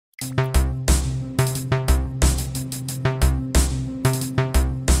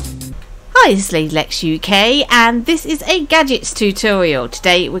Hi, this is Lady Lex UK, and this is a gadgets tutorial.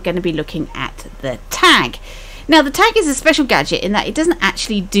 Today we're going to be looking at the tag. Now, the tag is a special gadget in that it doesn't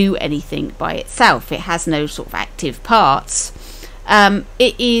actually do anything by itself. It has no sort of active parts.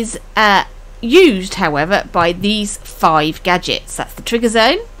 It is used, however, by these 5 gadgets. That's the trigger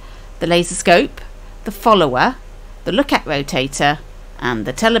zone, the laser scope, the follower, the lookout rotator, and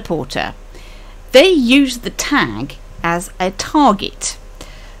the teleporter. They use the tag as a target.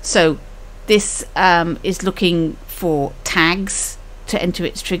 So this is looking for tags to enter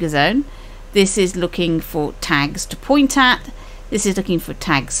its trigger zone. This is looking for tags to point at. This is looking for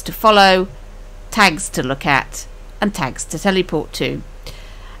tags to follow, tags to look at, and tags to teleport to.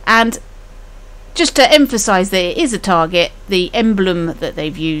 And just to emphasize that it is a target, the emblem that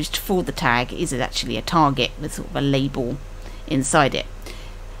they've used for the tag is actually a target with sort of a label inside it.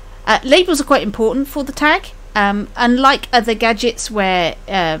 Labels are quite important for the tag. Unlike other gadgets where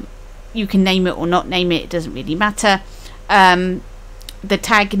you can name it or not name it, it doesn't really matter. The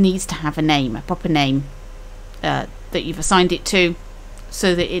tag needs to have a name, a proper name that you've assigned it to,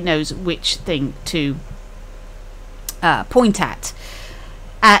 so that it knows which thing to point at.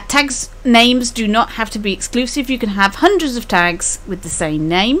 Tags names do not have to be exclusive. You can have hundreds of tags with the same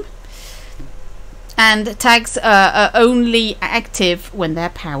name, and tags are only active when they're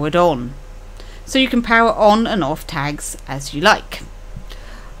powered on. So you can power on and off tags as you like.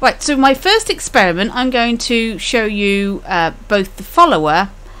 Right, so my first experiment, I'm going to show you both the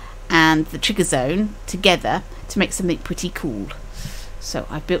follower and the trigger zone together to make something pretty cool. So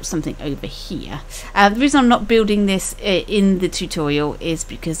I've built something over here. The reason I'm not building this in the tutorial is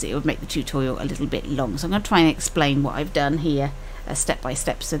because it would make the tutorial a little bit long. So I'm going to try and explain what I've done here step by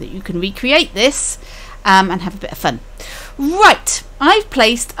step so that you can recreate this and have a bit of fun. Right, I've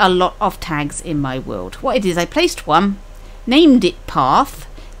placed a lot of tags in my world. What it is, I placed one, named it path.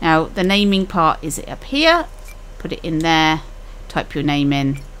 Now the naming part is up here. Put it in there, type your name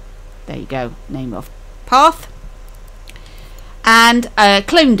in. There you go, name of path. And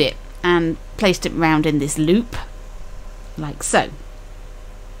cloned it and placed it around in this loop, like so.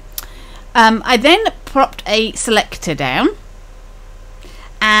 I then propped a selector down,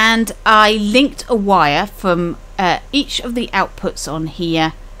 and I linked a wire from each of the outputs on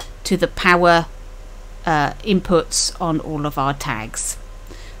here to the power inputs on all of our tags.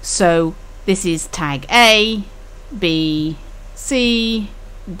 So this is tag A, B, C,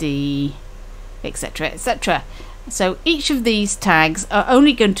 D, etc, etc. So each of these tags are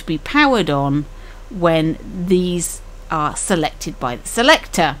only going to be powered on when these are selected by the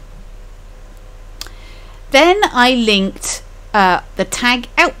selector. Then I linked the tag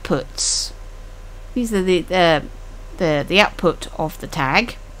outputs. These are the output of the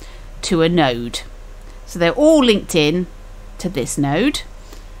tag to a node. So they're all linked in to this node.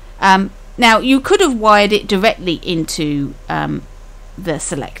 Now you could have wired it directly into the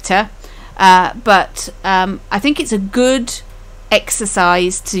selector. But I think it's a good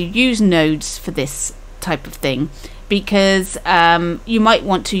exercise to use nodes for this type of thing, because you might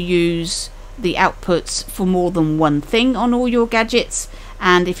want to use the outputs for more than one thing on all your gadgets,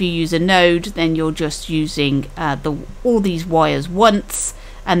 and if you use a node then you're just using all these wires once,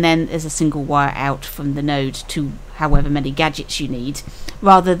 and then there's a single wire out from the node to however many gadgets you need,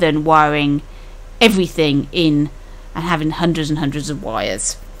 rather than wiring everything in and having hundreds and hundreds of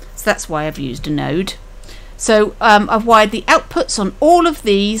wires. So that's why I've used a node. So I've wired the outputs on all of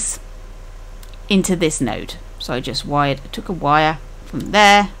these into this node. So I just took a wire from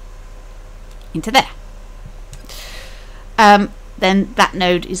there into there. Then that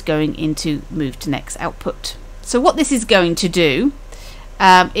node is going into move to next output. So what this is going to do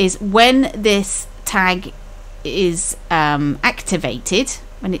is when this tag is activated,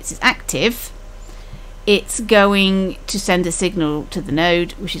 when it's active, it's going to send a signal to the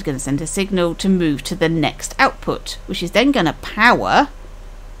node, which is going to send a signal to move to the next output, which is then going to power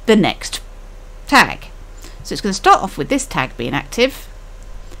the next tag. So it's going to start off with this tag being active,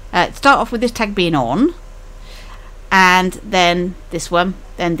 start off with this tag being on, and then this one,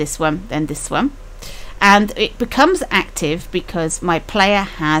 then this one, then this one. And it becomes active because my player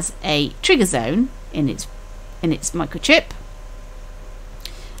has a trigger zone in its microchip.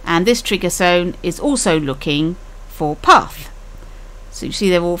 And this trigger zone is also looking for path. So you see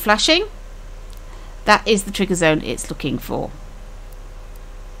they're all flashing. That is the trigger zone it's looking for.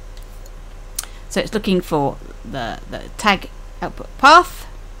 So it's looking for the tag output path.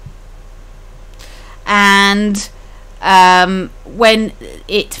 And when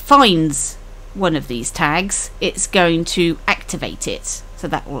it finds one of these tags, it's going to activate it. So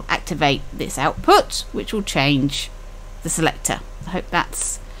that will activate this output, which will change the selector. I hope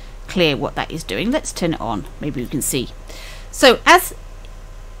that's clear what that is doing. Let's turn it on. Maybe we can see. So as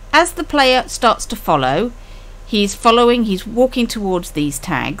the player starts to follow, he's walking towards these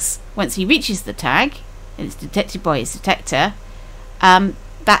tags. Once he reaches the tag and it's detected by his detector,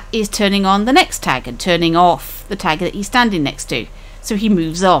 that is turning on the next tag and turning off the tag that he's standing next to. So he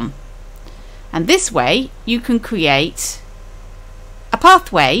moves on. And this way you can create a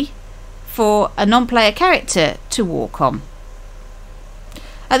pathway for a non-player character to walk on.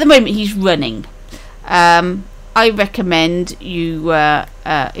 At the moment he's running. I recommend you,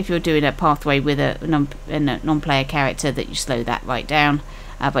 if you're doing a pathway with a non-player character, that you slow that right down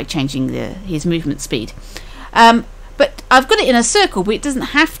by changing his movement speed. But I've got it in a circle, but it doesn't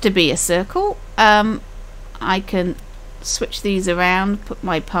have to be a circle. I can switch these around, put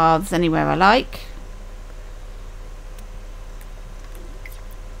my paths anywhere I like.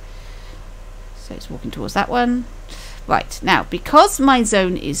 So it's walking towards that one. Right, now because my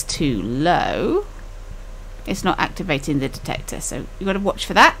zone is too low, it's not activating the detector, so you've got to watch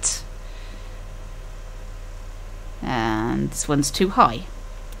for that. And this one's too high.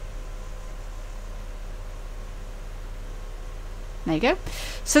 There you go.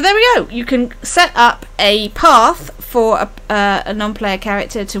 So there we go. You can set up a path for a non-player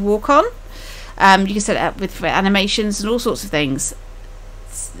character to walk on. You can set it up for animations and all sorts of things.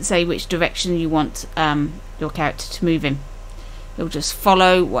 Say which direction you want your character to move in. It'll just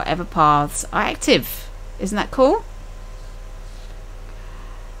follow whatever paths are active. Isn't that cool?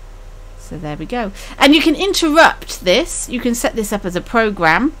 So there we go. And you can interrupt this. You can set this up as a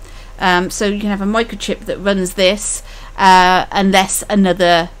program. So you can have a microchip that runs this unless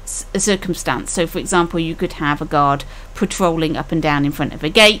another circumstance. So for example, you could have a guard patrolling up and down in front of a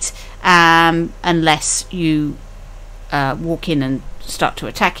gate unless you walk in and start to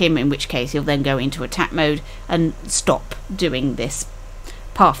attack him, in which case he'll then go into attack mode and stop doing this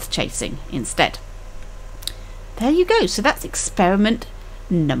path chasing instead. There you go. So that's experiment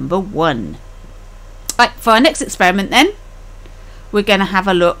number 1. Right, for our next experiment then, we're going to have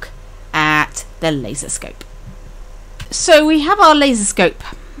a look at the laser scope. So we have our laser scope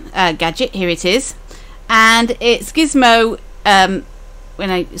gadget. Here it is, and its gizmo,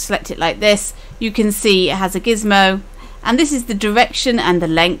 when I select it like this, you can see it has a gizmo, and this is the direction and the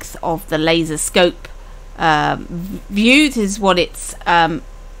length of the laser scope view. This is what it's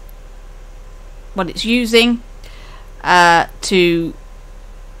using to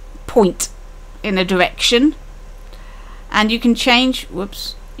point in a direction, and you can change the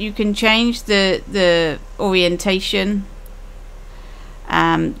orientation,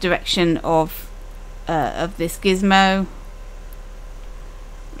 direction of this gizmo,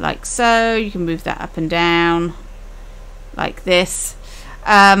 like so. You can move that up and down like this,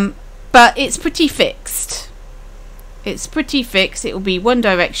 but it's pretty fixed. It will be one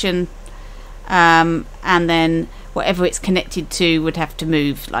direction, and then whatever it's connected to would have to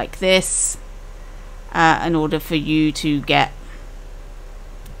move like this in order for you to get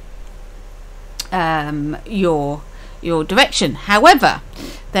your direction. However,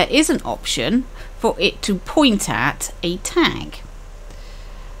 there is an option for it to point at a tag.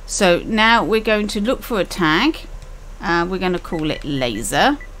 So now we're going to look for a tag. We're going to call it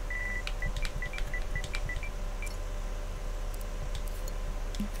laser.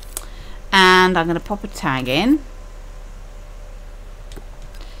 And I'm going to pop a tag in.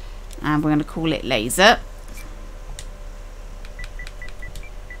 And we're going to call it laser.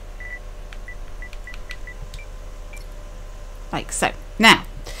 Like so.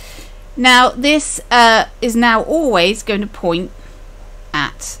 Now this is now always going to point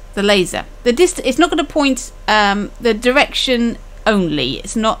at the laser. It's not going to point the direction only.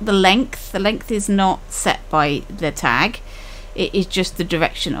 It's not the length. The length is not set by the tag. It is just the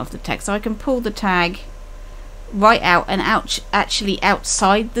direction of the tag. So I can pull the tag right out and actually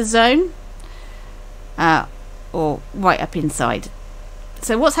outside the zone, or right up inside.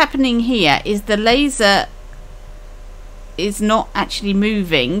 So what's happening here is the laser is not actually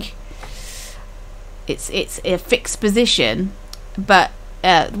moving. It's a fixed position, but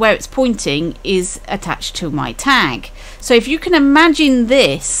where it's pointing is attached to my tag. So if you can imagine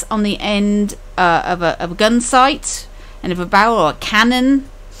this on the end of a gun sight, and of a barrel or a cannon,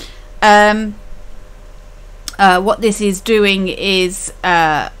 what this is doing is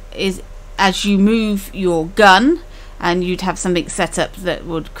as you move your gun, and you'd have something set up that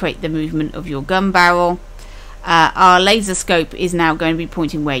would create the movement of your gun barrel, our laser scope is now going to be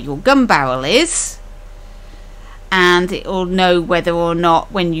pointing where your gun barrel is, and it will know whether or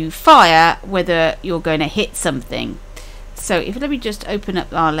not when you fire whether you're going to hit something. So let me just open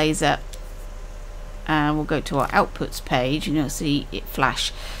up our laser and we'll go to our outputs page and you'll see it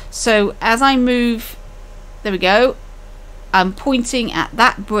flash. So as I move, there we go, I'm pointing at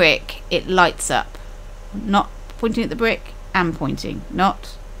that brick, it lights up. Not pointing at the brick, am pointing,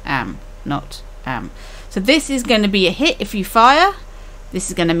 not am, not am. So this is going to be a hit if you fire. This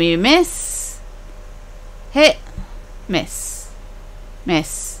is going to be a miss, hit, miss,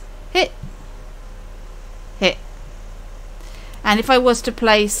 miss, hit, hit. And if I was to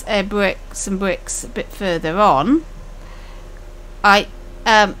place a brick, some bricks a bit further on,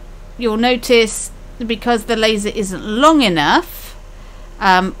 you'll notice, because the laser isn't long enough,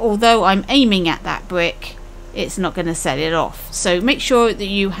 although I'm aiming at that brick, it's not going to set it off. So make sure that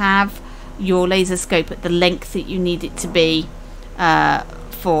you have your laser scope at the length that you need it to be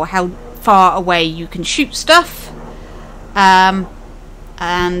for how far away you can shoot stuff.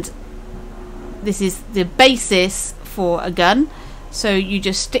 And this is the basis for a gun. So you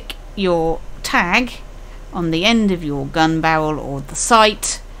just stick your tag on the end of your gun barrel or the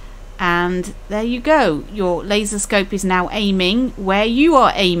sight, and there you go. Your laser scope is now aiming where you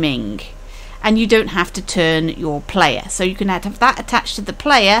are aiming, and you don't have to turn your player. So you can have that attached to the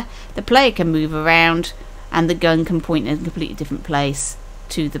player can move around, and the gun can point in a completely different place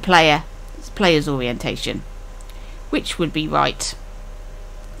to the player's orientation, which would be right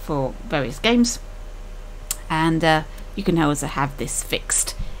for various games. And you can also have this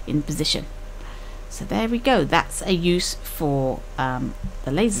fixed in position. So there we go, that's a use for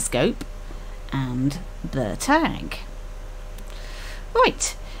the laser scope and the tag.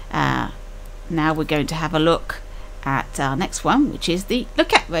 Right, now we're going to have a look at our next one, which is the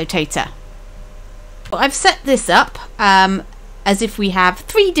lookout rotator. Well, I've set this up as if we have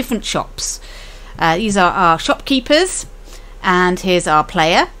 3 different shops. These are our shopkeepers, and here's our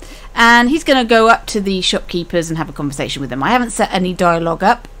player. And he's going to go up to the shopkeepers and have a conversation with them. I haven't set any dialogue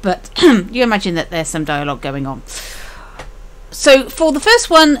up, but you imagine that there's some dialogue going on. So for the first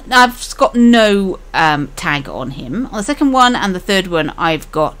one, I've got no tag on him. On the second one and the third one,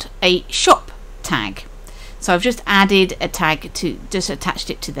 I've got a shop tag. So I've just added a tag just attached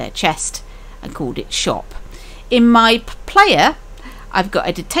it to their chest and called it shop. In my player, I've got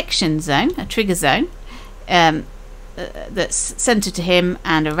a detection zone, a trigger zone, that's centered to him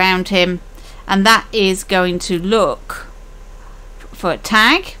and around him, and that is going to look for a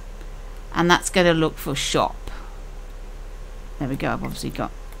tag, and that's going to look for shop. There we go, I've obviously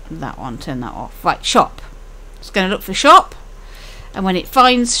got that one, turn that off. Right, shop. It's going to look for shop, and when it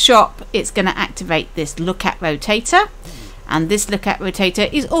finds shop, it's going to activate this lookout rotator, and this lookout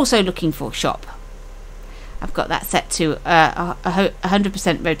rotator is also looking for shop. I've got that set to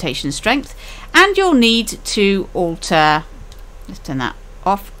 100% rotation strength, and you'll need to alter, let's turn that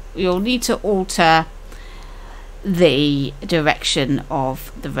off, you'll need to alter the direction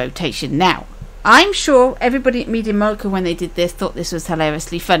of the rotation. Now, I'm sure everybody at Media Mocha, when they did this, thought this was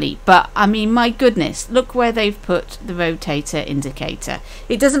hilariously funny, but I mean, my goodness, look where they've put the rotator indicator.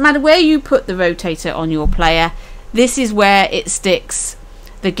 It doesn't matter where you put the rotator on your player, this is where it sticks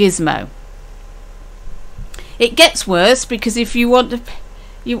the gizmo. It gets worse, because if you want to,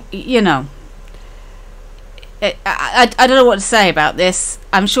 you know, I don't know what to say about this.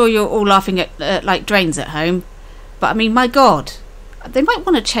 I'm sure you're all laughing at like drains at home, but I mean, my God, they might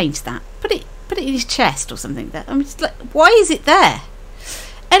want to change that. Put it in his chest or something. That, I mean, it's like, why is it there?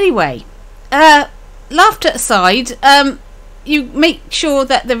 Anyway, laughter aside, you make sure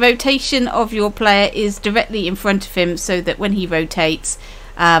that the rotation of your player is directly in front of him, so that when he rotates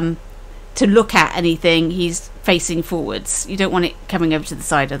to look at anything, he's facing forwards. You don't want it coming over to the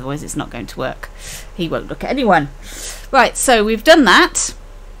side, otherwise it's not going to work. He won't look at anyone. Right, so we've done that.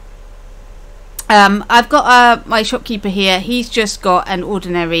 I've got my shopkeeper here. He's just got an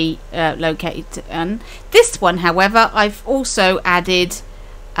ordinary locator. This one, however, I've also added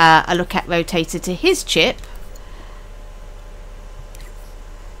a lookout rotator to his chip.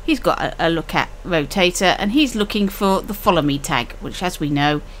 He's got a lookout rotator, and he's looking for the follow me tag, which, as we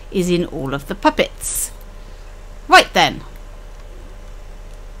know, is in all of the puppets. Right then.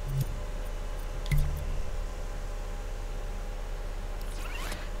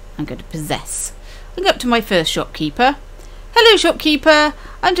 I'm going to possess. I go up to my first shopkeeper. Hello, shopkeeper.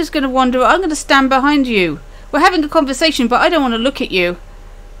 I'm just going to wander. I'm going to stand behind you. We're having a conversation, but I don't want to look at you.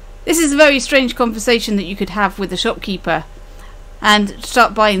 This is a very strange conversation that you could have with the shopkeeper and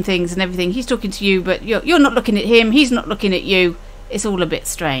start buying things and everything. He's talking to you, but you're not looking at him. He's not looking at you. It's all a bit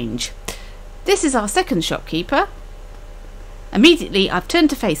strange. This is our second shopkeeper. Immediately, I've turned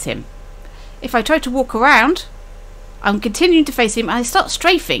to face him. If I try to walk around, I'm continuing to face him, and I start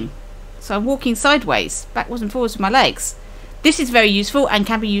strafing. So I'm walking sideways, backwards and forwards with my legs. This is very useful and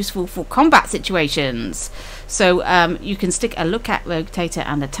can be useful for combat situations. So you can stick a look at rotator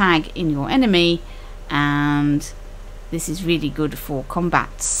and a tag in your enemy, and this is really good for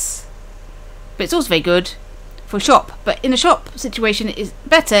combats. But it's also very good for shop. But in a shop situation, it is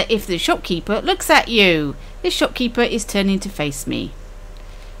better if the shopkeeper looks at you. This shopkeeper is turning to face me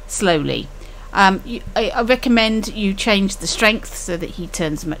slowly. I recommend you change the strength so that he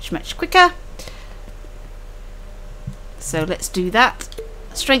turns much quicker. So let's do that.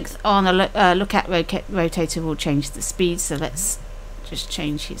 Strength on a look at rotator will change the speed. So let's just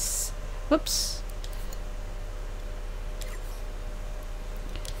change his. Whoops.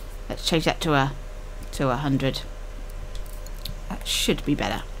 Let's change that to 100. That should be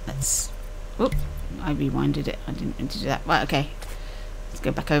better. Let's. Whoop! I rewinded it. I didn't mean to do that. Right. Okay. Let's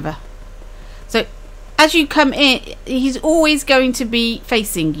go back over. So as you come in, he's always going to be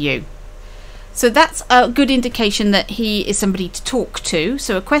facing you. So that's a good indication that he is somebody to talk to.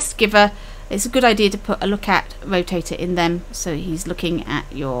 So a quest giver, it's a good idea to put a look at rotator in them. So he's looking at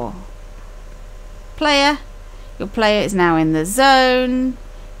your player. Your player is now in the zone.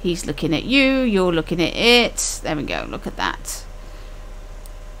 He's looking at you. You're looking at it. There we go. Look at that.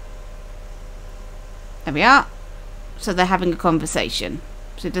 There we are. So they're having a conversation.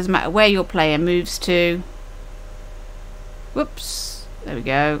 So it doesn't matter where your player moves to. Whoops. There we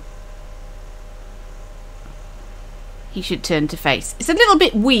go. He should turn to face. It's a little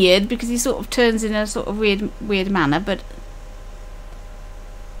bit weird because he sort of turns in a sort of weird manner, but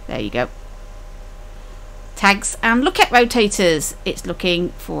there you go. Tags and look at rotators. It's looking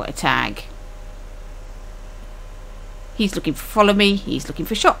for a tag. He's looking for follow me. He's looking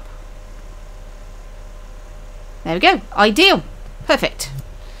for shop. There we go. Ideal. Perfect.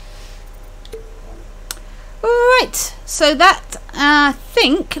 Alright, so that I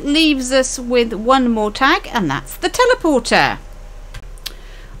think leaves us with one more tag, and that's the teleporter.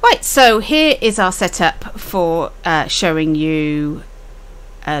 Right, so here is our setup for showing you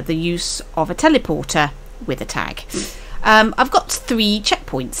the use of a teleporter with a tag. I've got 3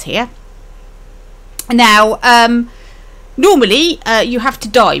 checkpoints here. Now, normally you have to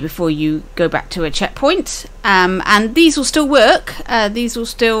die before you go back to a checkpoint, and these will still work. These will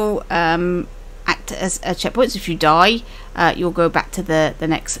still act as checkpoints. If you die, you'll go back to the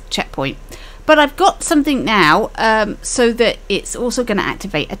next checkpoint. But I've got something now so that it's also going to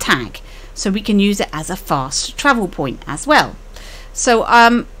activate a tag, so we can use it as a fast travel point as well.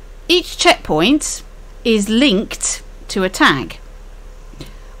 So each checkpoint is linked to a tag,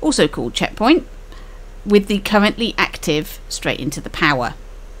 also called checkpoint, with the currently active straight into the power.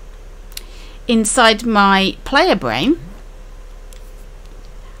 Inside my player brain,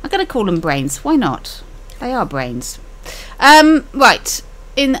 I'm going to call them brains. Why not? They are brains. Right.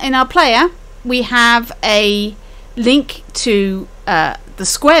 In our player, we have a link to the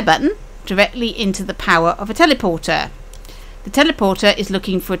square button directly into the power of a teleporter. The teleporter is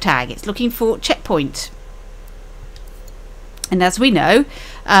looking for a tag. It's looking for checkpoint. And as we know,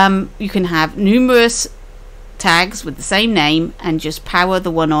 you can have numerous tags with the same name and just power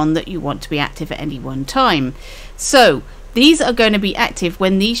the one on that you want to be active at any one time. So these are going to be active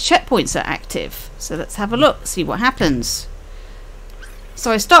when these checkpoints are active. So let's have a look, see what happens.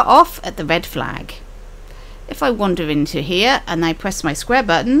 So I start off at the red flag. If I wander into here and I press my square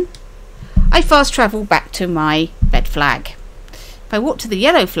button, I fast travel back to my red flag. If I walk to the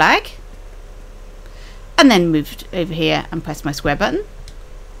yellow flag and then move over here and press my square button,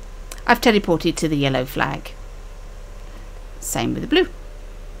 I've teleported to the yellow flag. Same with the blue.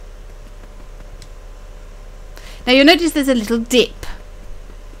 Now you'll notice there's a little dip.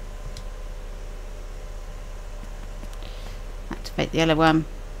 Activate the yellow one.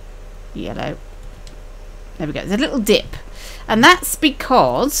 Yellow. There we go. There's a little dip. And that's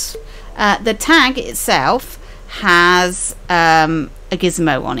because the tag itself has a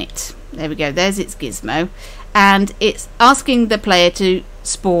gizmo on it. There we go. There's its gizmo. And it's asking the player to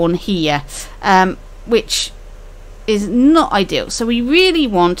spawn here, which is not ideal. So we really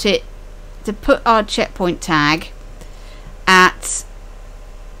want it to put our checkpoint tag at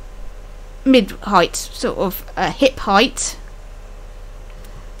mid height, sort of hip height,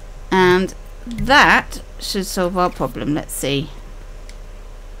 and that should solve our problem. Let's see.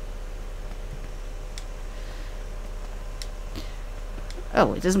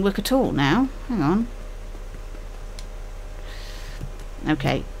 Oh, it doesn't work at all now. Hang on.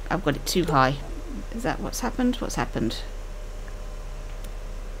 Okay, I've got it too high. Is that what's happened? What's happened?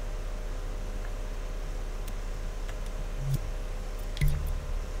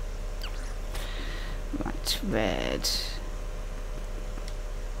 Right, red.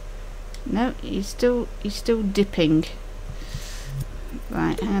 No, he's still dipping.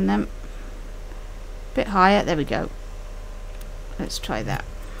 Right, and then a bit higher. There we go. Let's try that.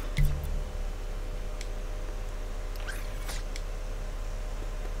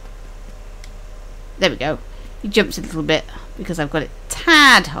 There we go. He jumps a little bit because I've got it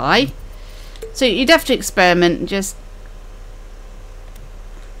tad high. So you'd have to experiment and just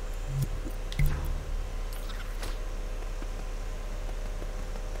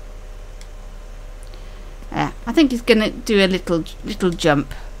I think he's gonna do a little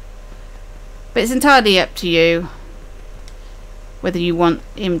jump, but it's entirely up to you whether you want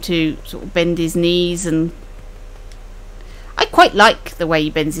him to sort of bend his knees. And I quite like the way he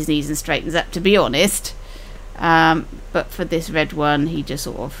bends his knees and straightens up, to be honest, but for this red one he just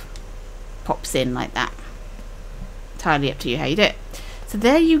sort of pops in like that. Entirely up to you how you do it. So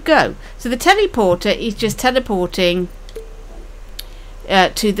there you go. So the teleporter is just teleporting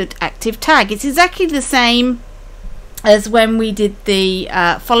to the active tag. It's exactly the same as when we did the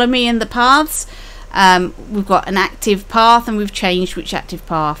follow me in the paths. We've got an active path and we've changed which active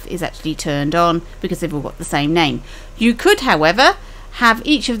path is actually turned on because they've all got the same name. You could, however, have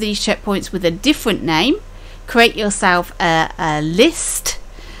each of these checkpoints with a different name, create yourself a list,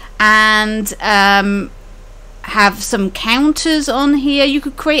 and have some counters on here. You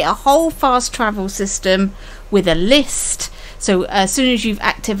could create a whole fast travel system with a list. So as soon as you've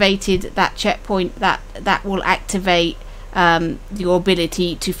activated that checkpoint, that will activate your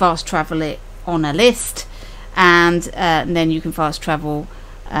ability to fast travel it on a list, and then you can fast travel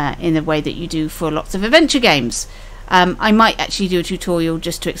in the way that you do for lots of adventure games. I might actually do a tutorial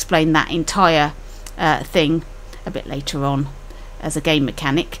just to explain that entire thing a bit later on as a game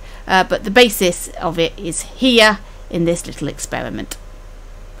mechanic, but the basis of it is here in this little experiment.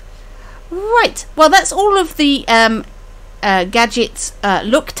 Right, well that's all of the gadgets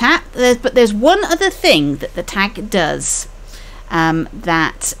looked at, but there's one other thing that the tag does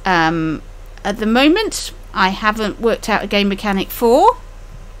that at the moment I haven't worked out a game mechanic for,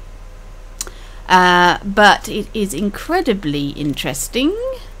 but it is incredibly interesting.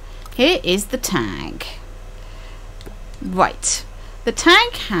 Here is the tag. Right, the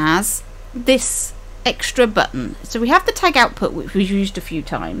tag has this extra button. So we have the tag output, which we've used a few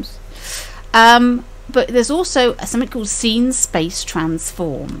times, but there's also something called scene space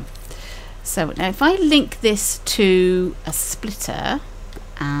transform. So now if I link this to a splitter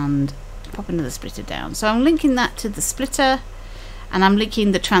and pop another splitter down, so I'm linking that to the splitter and I'm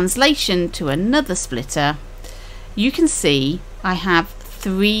linking the translation to another splitter, you can see I have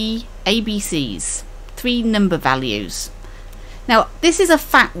 3 ABCs, 3 number values. Now this is a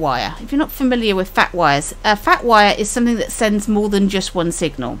fat wire. If you're not familiar with fat wires, a fat wire is something that sends more than just one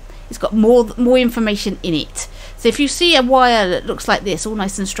signal. It's got more information in it. So if you see a wire that looks like this, all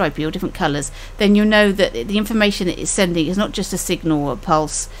nice and stripy, all different colours, then you know that the information it is sending is not just a signal or a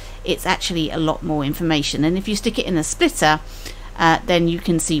pulse, it's actually a lot more information. And if you stick it in a splitter, then you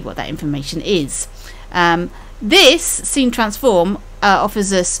can see what that information is. This scene transform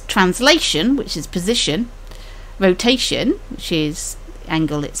offers us translation, which is position, rotation, which is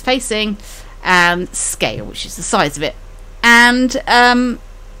angle it's facing, and scale, which is the size of it. And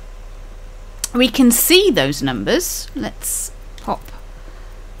we can see those numbers. Let's pop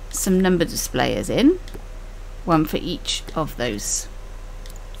some number displayers in, one for each of those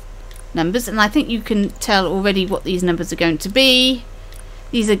numbers, and I think you can tell already what these numbers are going to be.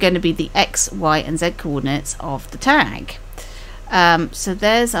 These are going to be the X, Y and Z coordinates of the tag. So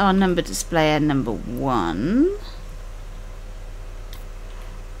there's our number displayer number 1.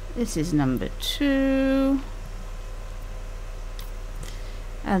 This is number 2.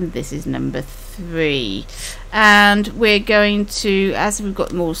 And this is number 3. And we're going to, as we've got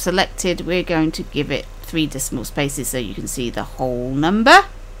them all selected, we're going to give it 3 decimal spaces so you can see the whole number.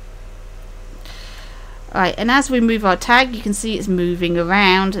 Right, and as we move our tag, you can see it's moving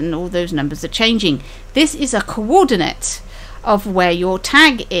around and all those numbers are changing. This is a coordinate of where your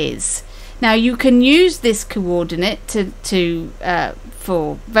tag is. Now you can use this coordinate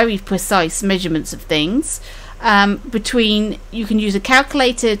for very precise measurements of things. You can use a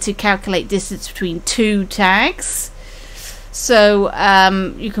calculator to calculate distance between 2 tags. So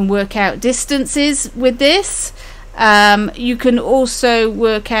you can work out distances with this. You can also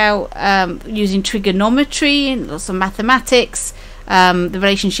work out using trigonometry and lots of mathematics, the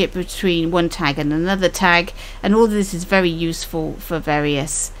relationship between one tag and another tag, and all this is very useful for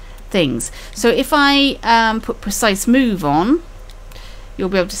various things. So if I put precise move on, you'll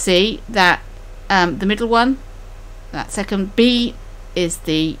be able to see that the middle one, that second B, is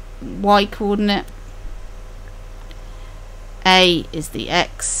the Y coordinate, A is the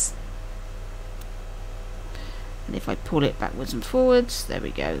X, And if I pull it backwards and forwards, there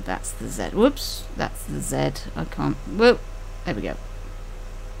we go, that's the Z. Whoops, that's the Z. I can't, whoa, there we go.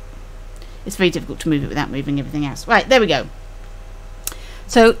 It's very difficult to move it without moving everything else. Right, there we go.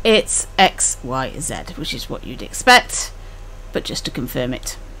 So it's X, Y, Z, which is what you'd expect, but just to confirm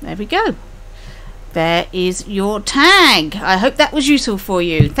it. There we go. There is your tag. I hope that was useful for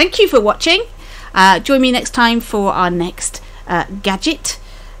you. Thank you for watching. Join me next time for our next gadget.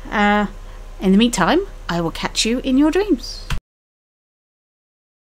 In the meantime, I will catch you in your dreams.